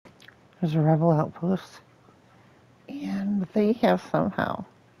There's a rebel outpost, and they have somehow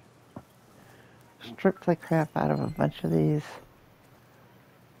stripped the crap out of a bunch of these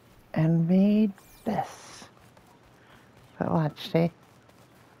and made this. But watch, see?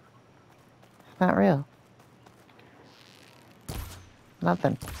 It's not real.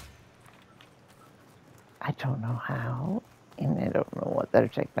 Nothing. I don't know how, and I don't know what their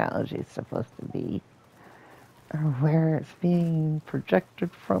technology is supposed to be, or where it's being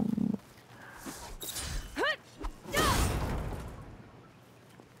projected from.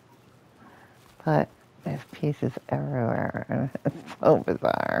 But there's pieces everywhere, and it's so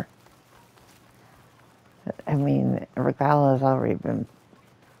bizarre. I mean, Regala's already been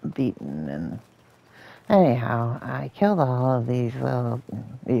beaten, and anyhow, I killed all of these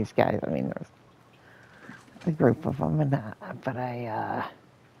guys. I mean, there's a group of them, but I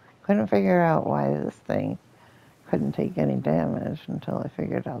couldn't figure out why this thing couldn't take any damage until I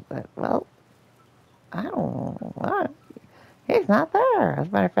figured out that, well, I don't know what. He's not there. As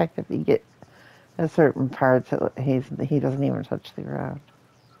a matter of fact, if you get a certain parts, he doesn't even touch the ground.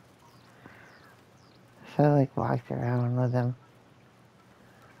 So I like walked around with him,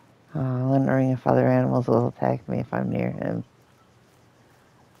 wondering if other animals will attack me if I'm near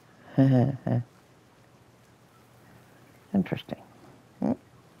him. Interesting.